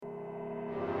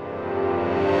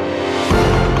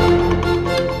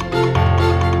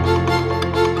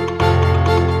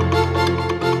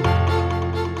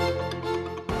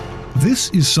This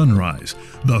is Sunrise,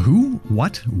 the who,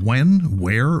 what, when,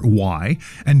 where, why,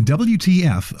 and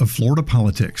WTF of Florida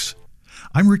politics.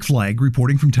 I'm Rick Flagg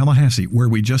reporting from Tallahassee, where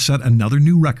we just set another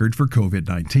new record for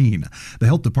COVID-19. The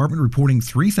health department reporting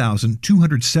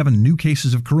 3,207 new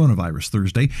cases of coronavirus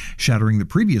Thursday, shattering the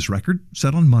previous record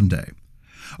set on Monday.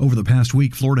 Over the past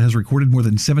week, Florida has recorded more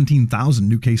than 17,000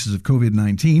 new cases of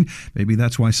COVID-19. Maybe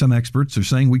that's why some experts are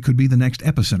saying we could be the next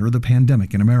epicenter of the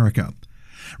pandemic in America.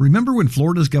 Remember when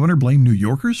Florida's governor blamed New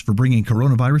Yorkers for bringing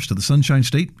coronavirus to the Sunshine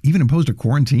State, even imposed a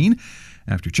quarantine?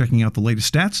 After checking out the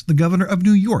latest stats, the governor of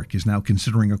New York is now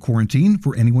considering a quarantine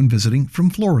for anyone visiting from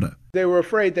Florida. They were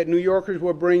afraid that New Yorkers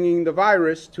were bringing the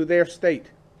virus to their state.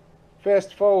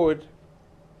 Fast forward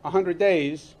 100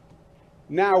 days,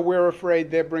 now we're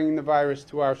afraid they're bringing the virus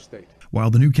to our state. While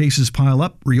the new cases pile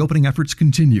up, reopening efforts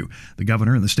continue. The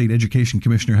governor and the state education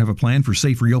commissioner have a plan for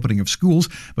safe reopening of schools,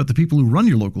 but the people who run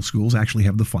your local schools actually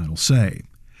have the final say.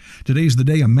 Today's the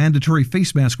day a mandatory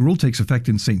face mask rule takes effect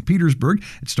in St. Petersburg.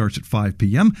 It starts at 5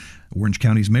 p.m. Orange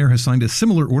County's mayor has signed a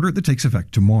similar order that takes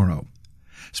effect tomorrow.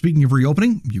 Speaking of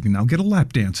reopening, you can now get a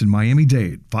lap dance in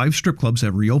Miami-Dade. 5 strip clubs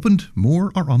have reopened.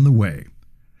 More are on the way.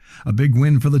 A big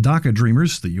win for the DACA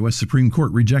Dreamers. The U.S. Supreme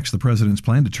Court rejects the president's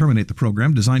plan to terminate the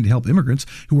program designed to help immigrants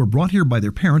who were brought here by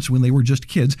their parents when they were just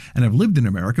kids and have lived in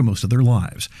America most of their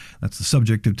lives. That's the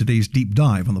subject of today's deep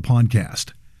dive on the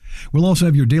podcast. We'll also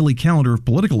have your daily calendar of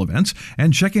political events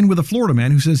and check in with a Florida man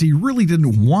who says he really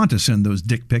didn't want to send those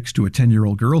dick pics to a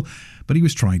 10-year-old girl, but he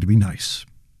was trying to be nice.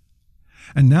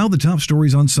 And now the top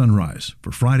stories on Sunrise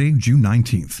for Friday, June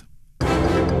 19th.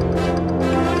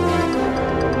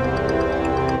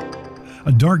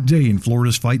 A dark day in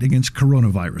Florida's fight against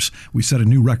coronavirus. We set a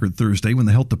new record Thursday when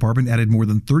the health department added more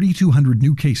than 3,200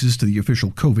 new cases to the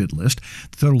official COVID list.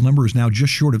 The total number is now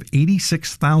just short of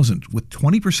 86,000, with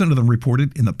 20% of them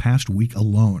reported in the past week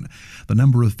alone. The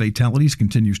number of fatalities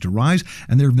continues to rise,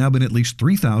 and there have now been at least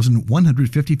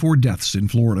 3,154 deaths in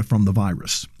Florida from the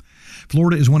virus.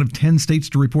 Florida is one of 10 states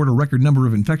to report a record number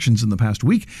of infections in the past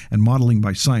week, and modeling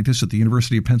by scientists at the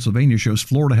University of Pennsylvania shows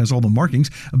Florida has all the markings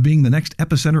of being the next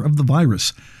epicenter of the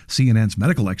virus. CNN's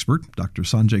medical expert, Dr.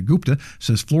 Sanjay Gupta,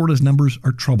 says Florida's numbers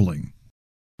are troubling.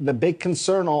 The big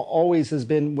concern always has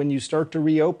been when you start to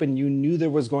reopen, you knew there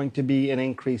was going to be an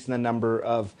increase in the number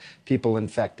of people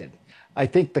infected. I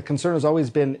think the concern has always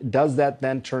been, does that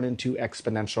then turn into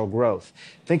exponential growth?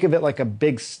 Think of it like a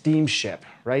big steamship,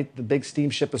 right? The big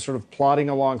steamship is sort of plodding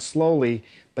along slowly,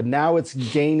 but now it's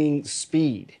gaining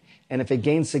speed. And if it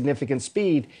gains significant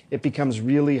speed, it becomes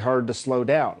really hard to slow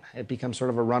down. It becomes sort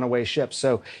of a runaway ship.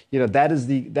 So, that is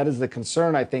the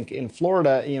concern, I think, in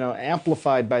Florida,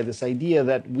 amplified by this idea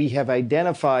that we have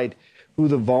identified who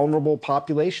the vulnerable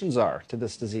populations are to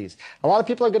this disease. A lot of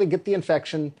people are going to get the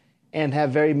infection and have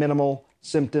very minimal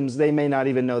symptoms. They may not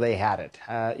even know they had it.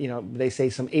 They say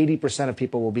some 80% of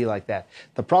people will be like that.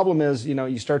 The problem is,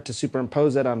 you start to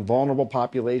superimpose that on vulnerable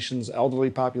populations, elderly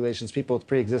populations, people with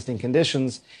pre-existing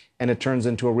conditions, and it turns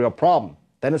into a real problem.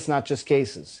 Then it's not just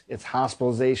cases. It's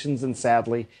hospitalizations and,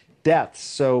 sadly, deaths.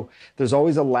 So there's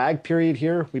always a lag period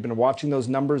here. We've been watching those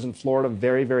numbers in Florida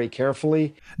very, very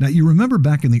carefully. Now, you remember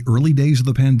back in the early days of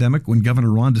the pandemic when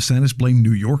Governor Ron DeSantis blamed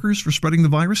New Yorkers for spreading the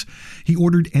virus? He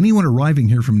ordered anyone arriving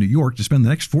here from New York to spend the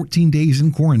next 14 days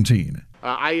in quarantine.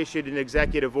 I issued an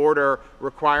executive order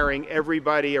requiring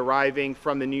everybody arriving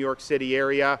from the New York City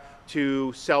area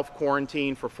to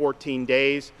self-quarantine for 14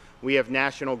 days. We have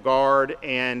National Guard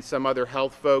and some other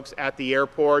health folks at the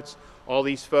airports. All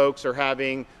these folks are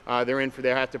they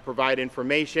have to provide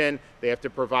information. They have to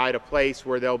provide a place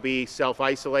where they'll be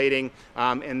self-isolating,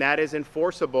 and that is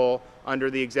enforceable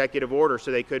under the executive order,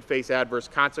 so they could face adverse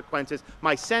consequences.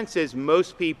 My sense is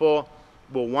most people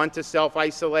will want to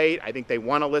self-isolate. I think they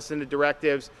want to listen to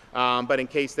directives, but in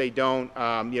case they don't,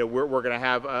 we're going to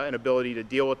have an ability to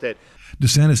deal with it.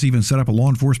 DeSantis even set up a law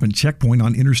enforcement checkpoint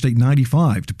on Interstate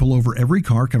 95 to pull over every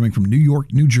car coming from New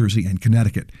York, New Jersey, and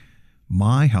Connecticut.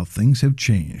 My, how things have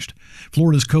changed.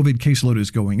 Florida's COVID caseload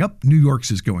is going up, New York's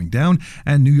is going down,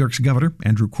 and New York's governor,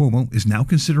 Andrew Cuomo, is now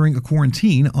considering a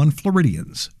quarantine on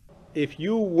Floridians. If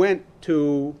you went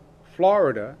to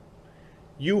Florida,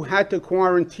 you had to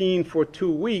quarantine for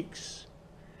 2 weeks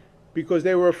because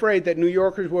they were afraid that New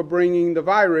Yorkers were bringing the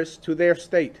virus to their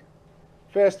state.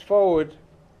 Fast forward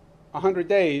 100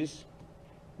 days,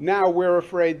 now we're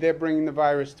afraid they're bringing the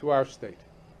virus to our state.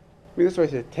 I mean, this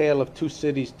was a tale of two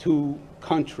cities, two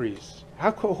countries.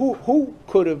 How do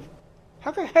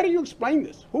you explain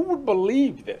this? Who would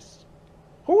believe this?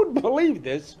 Who would believe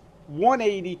this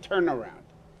 180 turnaround?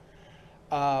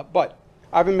 But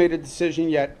I haven't made a decision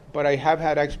yet, but I have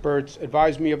had experts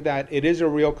advise me of that. It is a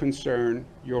real concern.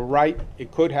 You're right,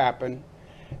 it could happen.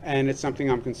 and it's something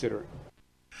I'm considering.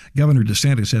 Governor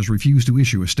DeSantis has refused to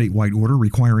issue a statewide order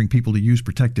requiring people to use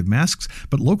protective masks,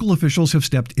 but local officials have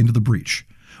stepped into the breach.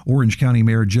 Orange County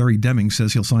Mayor Jerry Deming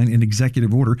says he'll sign an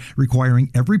executive order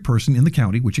requiring every person in the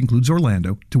county, which includes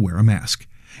Orlando, to wear a mask.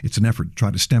 It's an effort to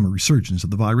try to stem a resurgence of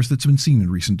the virus that's been seen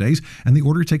in recent days, and the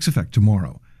order takes effect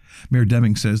tomorrow. Mayor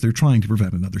Deming says they're trying to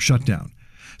prevent another shutdown.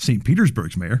 St.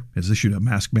 Petersburg's mayor has issued a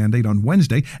mask mandate on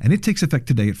Wednesday, and it takes effect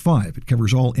today at 5. It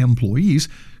covers all employees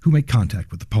who make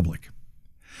contact with the public.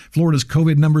 Florida's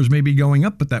COVID numbers may be going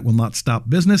up, but that will not stop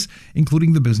business,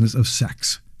 including the business of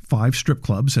sex. 5 strip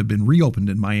clubs have been reopened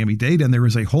in Miami-Dade, and there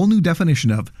is a whole new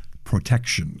definition of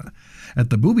protection. At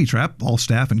the Booby Trap, all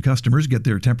staff and customers get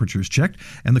their temperatures checked,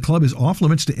 and the club is off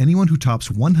limits to anyone who tops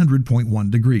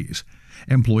 100.1 degrees.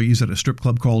 Employees at a strip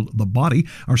club called The Body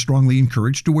are strongly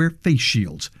encouraged to wear face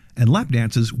shields, and lap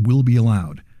dances will be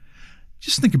allowed.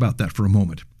 Just think about that for a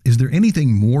moment. Is there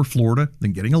anything more Florida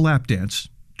than getting a lap dance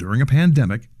during a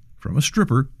pandemic from a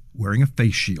stripper wearing a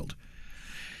face shield?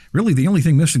 Really, the only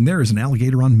thing missing there is an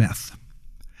alligator on meth.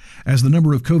 As the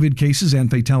number of COVID cases and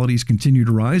fatalities continue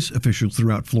to rise, officials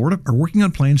throughout Florida are working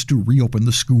on plans to reopen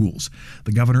the schools.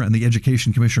 The governor and the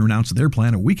education commissioner announced their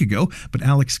plan a week ago, but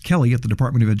Alex Kelly at the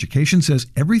Department of Education says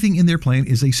everything in their plan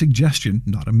is a suggestion,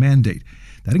 not a mandate.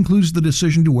 That includes the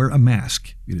decision to wear a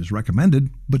mask. It is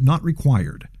recommended, but not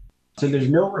required. So there's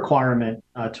no requirement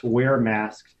to wear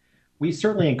masks. We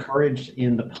certainly encouraged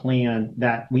in the plan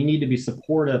that we need to be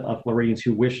supportive of Floridians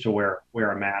who wish to wear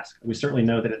a mask. We certainly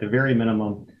know that at the very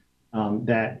minimum,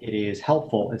 that it is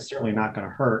helpful. It's certainly not going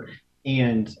to hurt.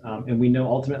 And we know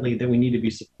ultimately that we need to be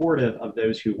supportive of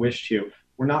those who wish to.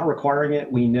 We're not requiring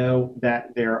it. We know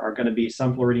that there are going to be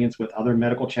some Floridians with other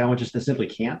medical challenges that simply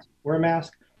can't wear a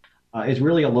mask. It's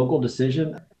really a local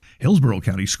decision. Hillsborough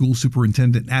County School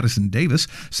Superintendent Addison Davis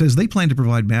says they plan to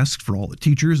provide masks for all the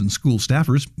teachers and school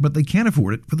staffers, but they can't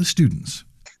afford it for the students.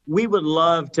 We would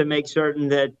love to make certain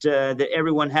that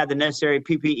everyone had the necessary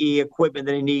PPE equipment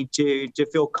that they need to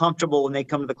feel comfortable when they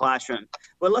come to the classroom.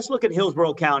 But let's look at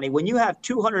Hillsborough County. When you have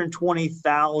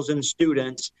 220,000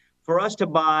 students, for us to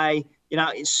buy,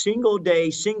 single-day,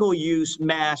 single-use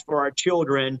masks for our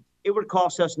children, it would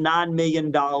cost us $9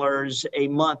 million a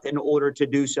month in order to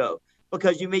do so.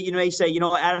 Because you may say,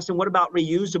 Addison, what about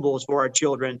reusables for our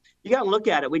children? You got to look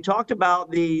at it. We talked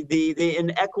about the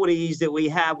inequities that we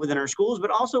have within our schools, but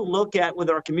also look at with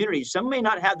our communities. Some may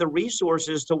not have the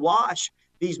resources to wash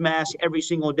these masks every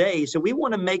single day. So we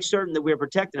want to make certain that we're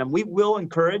protecting them. We will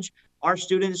encourage our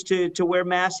students to wear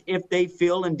masks if they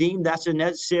feel and deem that's a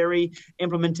necessary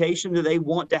implementation that they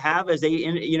want to have as they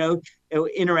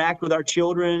interact with our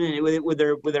children and with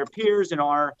their peers and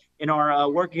our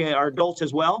working our adults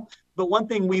as well. But one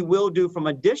thing we will do from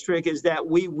a district is that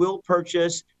we will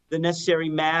purchase the necessary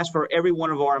masks for every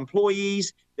one of our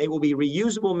employees. They will be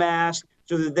reusable masks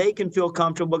so that they can feel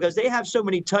comfortable because they have so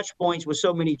many touch points with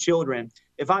so many children.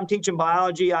 If I'm teaching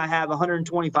biology, I have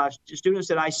 125 students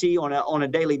that I see on a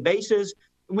daily basis.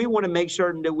 And we want to make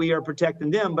certain that we are protecting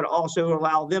them, but also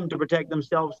allow them to protect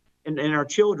themselves and our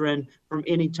children from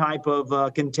any type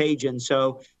of contagion.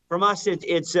 So from us,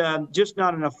 it's just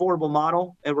not an affordable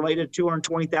model related to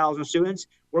 220,000 students.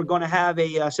 We're going to have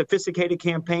a sophisticated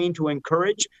campaign to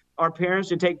encourage our parents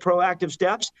to take proactive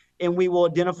steps, and we will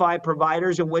identify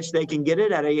providers in which they can get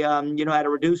it at a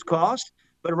reduced cost.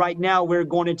 But right now, we're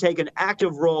going to take an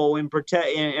active role in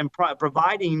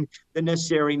providing the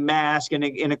necessary mask and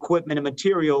equipment and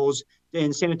materials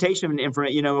and sanitation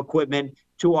equipment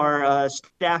to our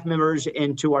staff members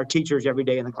and to our teachers every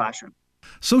day in the classroom.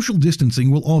 Social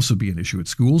distancing will also be an issue at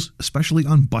schools, especially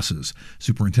on buses.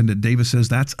 Superintendent Davis says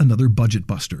that's another budget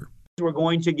buster. We're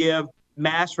going to give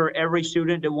masks for every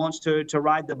student that wants to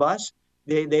ride the bus.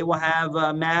 They will have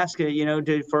a mask,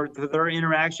 for their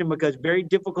interaction because very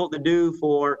difficult to do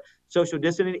for social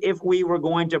distancing. If we were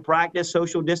going to practice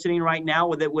social distancing right now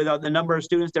with the number of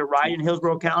students that ride in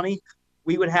Hillsborough County,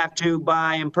 we would have to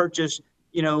buy and purchase,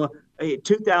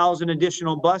 2,000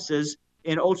 additional buses.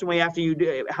 And ultimately, after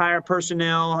you hire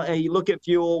personnel, you look at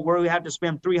fuel, where we have to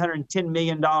spend $310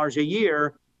 million a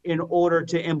year in order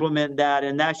to implement that.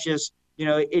 And that's just,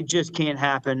 it just can't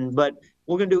happen. But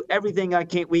we're going to do everything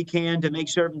we can to make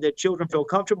certain that children feel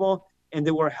comfortable and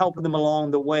that we're helping them along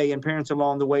the way and parents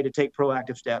along the way to take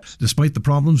proactive steps. Despite the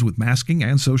problems with masking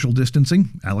and social distancing,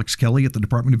 Alex Kelly at the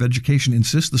Department of Education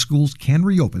insists the schools can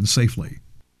reopen safely.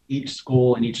 Each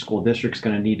school and each school district is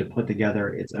going to need to put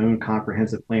together its own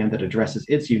comprehensive plan that addresses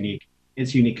its unique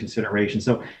considerations.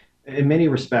 So in many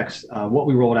respects, what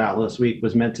we rolled out this week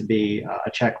was meant to be a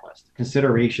checklist,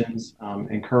 considerations,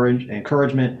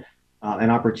 encouragement,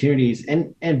 and opportunities,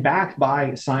 and backed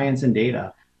by science and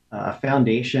data. a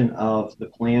foundation of the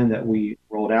plan that we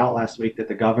rolled out last week, that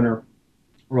the governor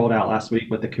rolled out last week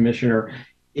with the commissioner,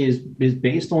 is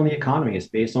based on the economy. It's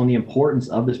based on the importance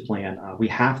of this plan. We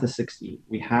have to succeed.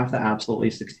 We have to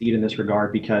absolutely succeed in this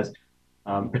regard because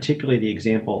particularly the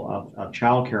example of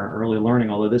childcare and early learning,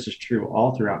 although this is true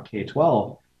all throughout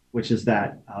K-12, which is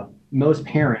that most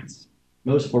parents,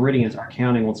 most Floridians are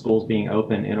counting on schools being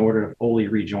open in order to fully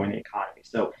rejoin the economy.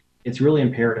 So it's really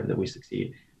imperative that we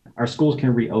succeed. Our schools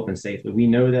can reopen safely. We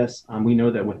know this. We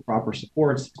know that with proper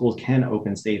supports, schools can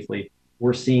open safely.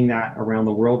 We're seeing that around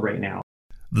the world right now.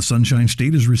 The Sunshine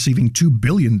State is receiving $2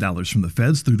 billion from the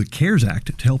feds through the CARES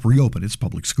Act to help reopen its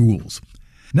public schools.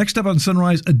 Next up on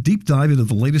Sunrise, a deep dive into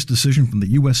the latest decision from the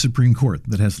U.S. Supreme Court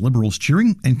that has liberals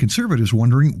cheering and conservatives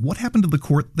wondering what happened to the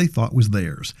court they thought was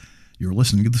theirs. You're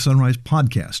listening to the Sunrise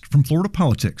Podcast from Florida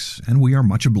Politics, and we are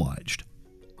much obliged.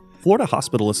 Florida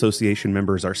Hospital Association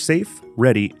members are safe,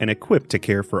 ready, and equipped to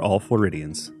care for all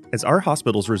Floridians. As our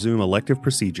hospitals resume elective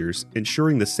procedures,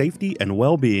 ensuring the safety and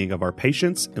well-being of our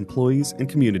patients, employees, and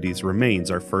communities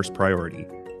remains our first priority.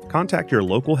 Contact your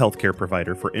local healthcare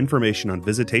provider for information on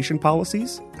visitation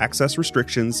policies, access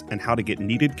restrictions, and how to get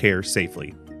needed care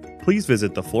safely. Please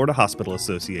visit the Florida Hospital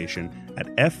Association at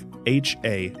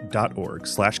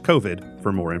fha.org/COVID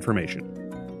for more information.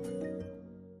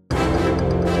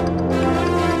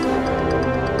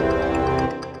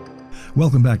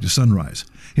 Welcome back to Sunrise.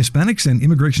 Hispanics and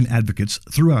immigration advocates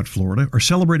throughout Florida are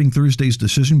celebrating Thursday's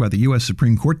decision by the U.S.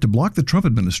 Supreme Court to block the Trump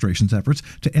administration's efforts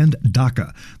to end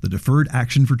DACA, the Deferred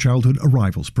Action for Childhood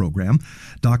Arrivals program.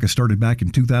 DACA started back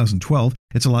in 2012.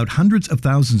 It's allowed hundreds of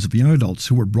thousands of young adults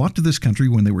who were brought to this country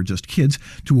when they were just kids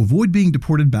to avoid being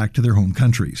deported back to their home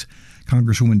countries.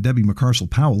 Congresswoman Debbie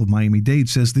McCarsell-Powell of Miami-Dade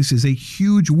says this is a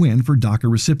huge win for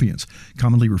DACA recipients,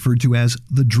 commonly referred to as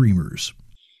the Dreamers.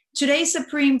 Today's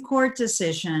Supreme Court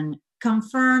decision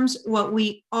confirms what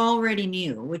we already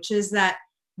knew, which is that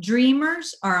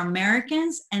Dreamers are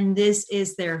Americans and this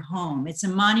is their home. It's a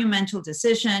monumental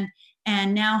decision,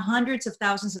 and now hundreds of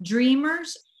thousands of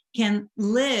Dreamers can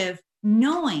live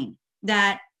knowing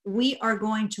that we are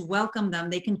going to welcome them.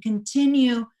 They can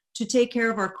continue to take care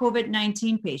of our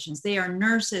COVID-19 patients. They are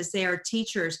nurses, they are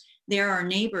teachers, they are our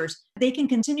neighbors. They can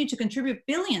continue to contribute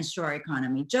billions to our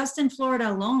economy. Just in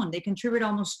Florida alone, they contribute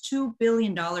almost $2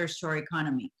 billion to our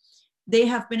economy. They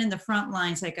have been in the front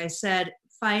lines, like I said,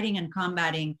 fighting and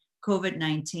combating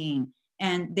COVID-19.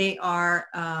 And they are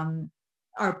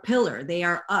our pillar. They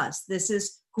are us. This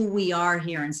is who we are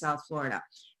here in South Florida.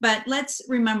 But let's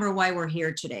remember why we're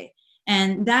here today.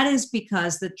 And that is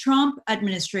because the Trump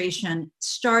administration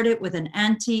started with an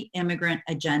anti-immigrant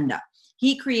agenda.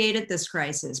 He created this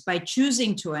crisis by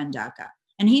choosing to end DACA,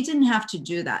 and he didn't have to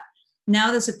do that.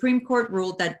 Now the Supreme Court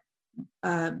ruled that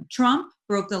Trump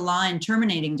broke the law in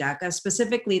terminating DACA.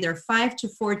 Specifically, their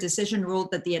 5-4 decision ruled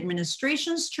that the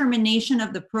administration's termination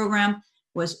of the program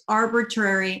was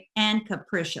arbitrary and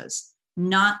capricious,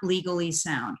 not legally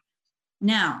sound.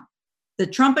 Now, the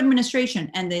Trump administration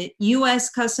and the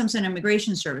U.S. Customs and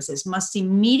Immigration Services must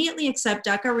immediately accept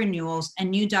DACA renewals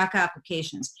and new DACA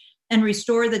applications and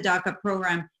restore the DACA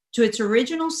program to its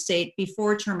original state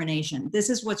before termination. This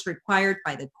is what's required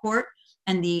by the court,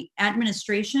 and the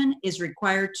administration is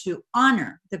required to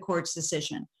honor the court's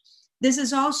decision. This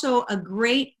is also a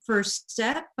great first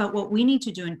step, but what we need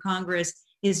to do in Congress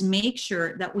is make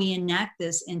sure that we enact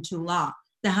this into law.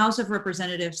 The House of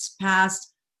Representatives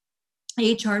passed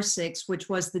H.R. 6, which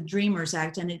was the Dreamers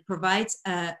Act, and it provides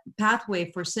a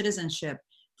pathway for citizenship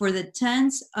for the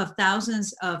tens of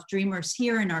thousands of Dreamers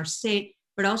here in our state,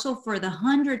 but also for the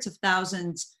hundreds of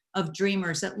thousands of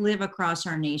Dreamers that live across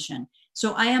our nation.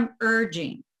 So I am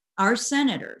urging our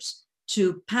senators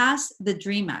to pass the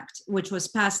DREAM Act, which was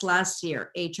passed last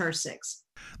year, H.R. 6.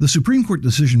 The Supreme Court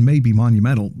decision may be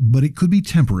monumental, but it could be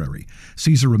temporary.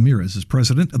 Cesar Ramirez is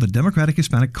president of the Democratic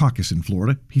Hispanic Caucus in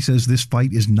Florida. He says this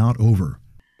fight is not over.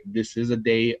 This is a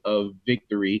day of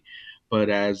victory. But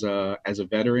as a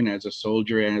veteran, as a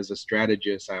soldier, and as a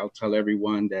strategist, I'll tell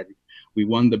everyone that we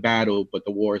won the battle, but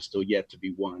the war is still yet to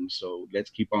be won. So let's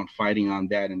keep on fighting on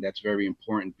that. And that's very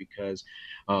important because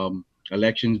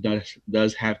elections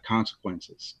does have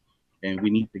consequences. And we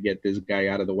need to get this guy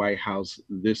out of the White House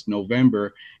this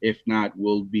November. If not,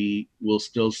 we'll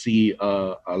still see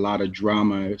a lot of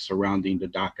drama surrounding the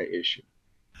DACA issue.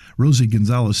 Rosie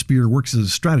Gonzalez-Spear works as a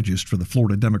strategist for the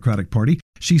Florida Democratic Party.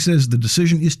 She says the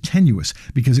decision is tenuous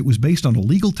because it was based on a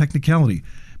legal technicality,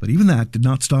 but even that did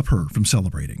not stop her from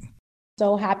celebrating.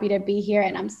 So happy to be here,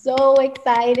 and I'm so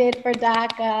excited for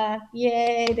DACA.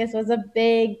 Yay, this was a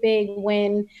big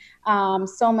win.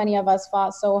 So many of us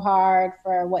fought so hard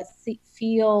for what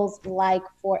feels like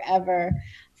forever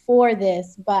for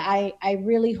this, but I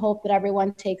really hope that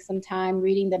everyone takes some time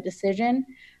reading the decision.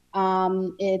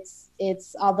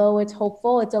 It's although it's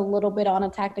hopeful, it's a little bit on a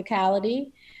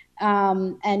technicality.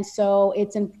 And so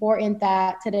it's important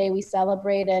that today we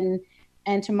celebrate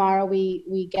and tomorrow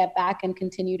we get back and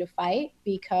continue to fight,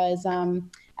 because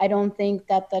I don't think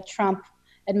that the Trump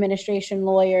administration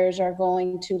lawyers are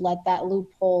going to let that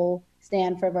loophole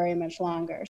stand for very much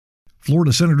longer.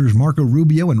 Florida Senators Marco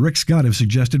Rubio and Rick Scott have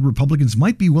suggested Republicans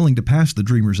might be willing to pass the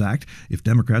Dreamers Act if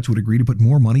Democrats would agree to put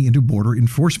more money into border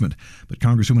enforcement. But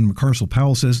Congresswoman McCarcel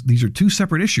Powell says these are two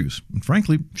separate issues, and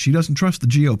frankly, she doesn't trust the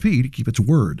GOP to keep its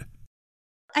word.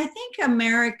 I think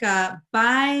America,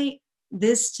 by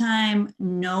this time,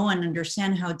 know and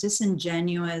understand how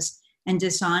disingenuous and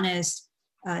dishonest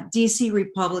DC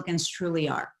Republicans truly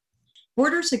are.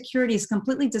 Border security is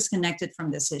completely disconnected from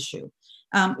this issue.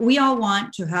 We all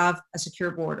want to have a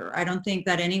secure border. I don't think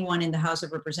that anyone in the House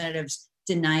of Representatives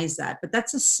denies that, but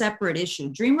that's a separate issue.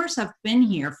 Dreamers have been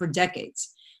here for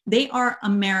decades. They are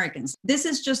Americans. This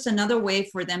is just another way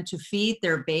for them to feed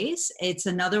their base. It's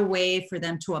another way for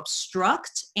them to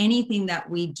obstruct anything that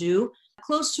we do.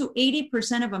 Close to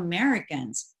 80% of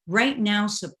Americans right now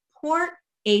support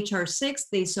H.R. 6.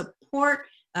 They support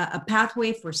a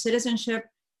pathway for citizenship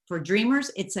for Dreamers.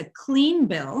 It's a clean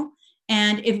bill.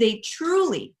 And if they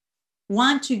truly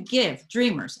want to give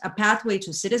Dreamers a pathway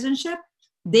to citizenship,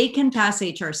 they can pass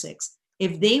H.R. 6.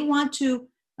 If they want to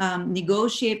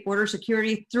negotiate border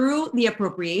security through the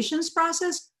appropriations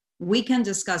process, we can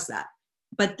discuss that.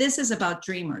 But this is about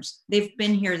Dreamers. They've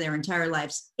been here their entire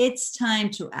lives. It's time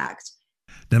to act.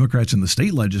 Democrats in the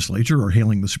state legislature are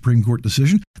hailing the Supreme Court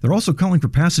decision. They're also calling for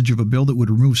passage of a bill that would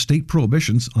remove state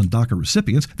prohibitions on DACA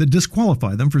recipients that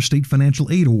disqualify them for state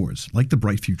financial aid awards, like the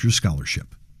Bright Futures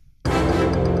Scholarship.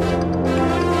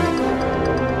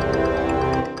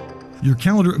 Your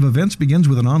calendar of events begins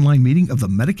with an online meeting of the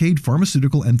Medicaid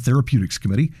Pharmaceutical and Therapeutics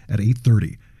Committee at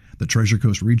 8:30. The Treasure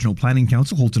Coast Regional Planning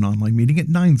Council holds an online meeting at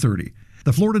 9:30.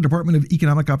 The Florida Department of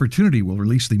Economic Opportunity will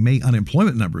release the May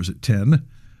unemployment numbers at 10.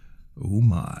 Oh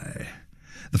my.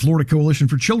 The Florida Coalition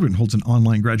for Children holds an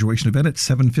online graduation event at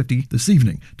 7:50 this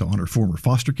evening to honor former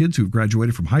foster kids who have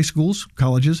graduated from high schools,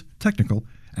 colleges, technical,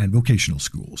 and vocational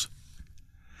schools.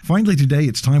 Finally today,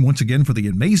 it's time once again for the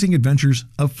amazing adventures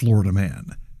of Florida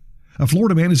Man. A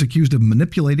Florida man is accused of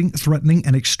manipulating, threatening,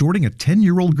 and extorting a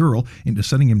 10-year-old girl into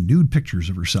sending him nude pictures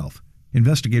of herself.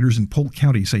 Investigators in Polk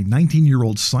County say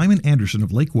 19-year-old Simon Anderson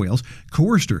of Lake Wales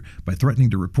coerced her by threatening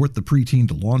to report the preteen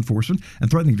to law enforcement and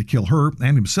threatening to kill her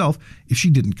and himself if she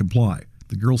didn't comply.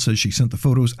 The girl says she sent the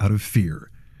photos out of fear.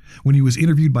 When he was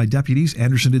interviewed by deputies,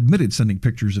 Anderson admitted sending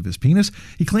pictures of his penis.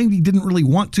 He claimed he didn't really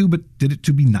want to, but did it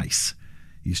to be nice.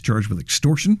 He's charged with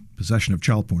extortion, possession of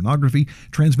child pornography,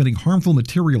 transmitting harmful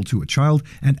material to a child,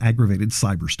 and aggravated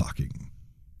cyberstalking.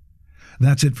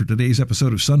 That's it for today's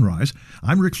episode of Sunrise.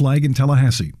 I'm Rick Flagg in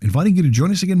Tallahassee, inviting you to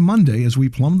join us again Monday as we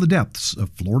plumb the depths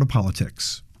of Florida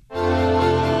politics.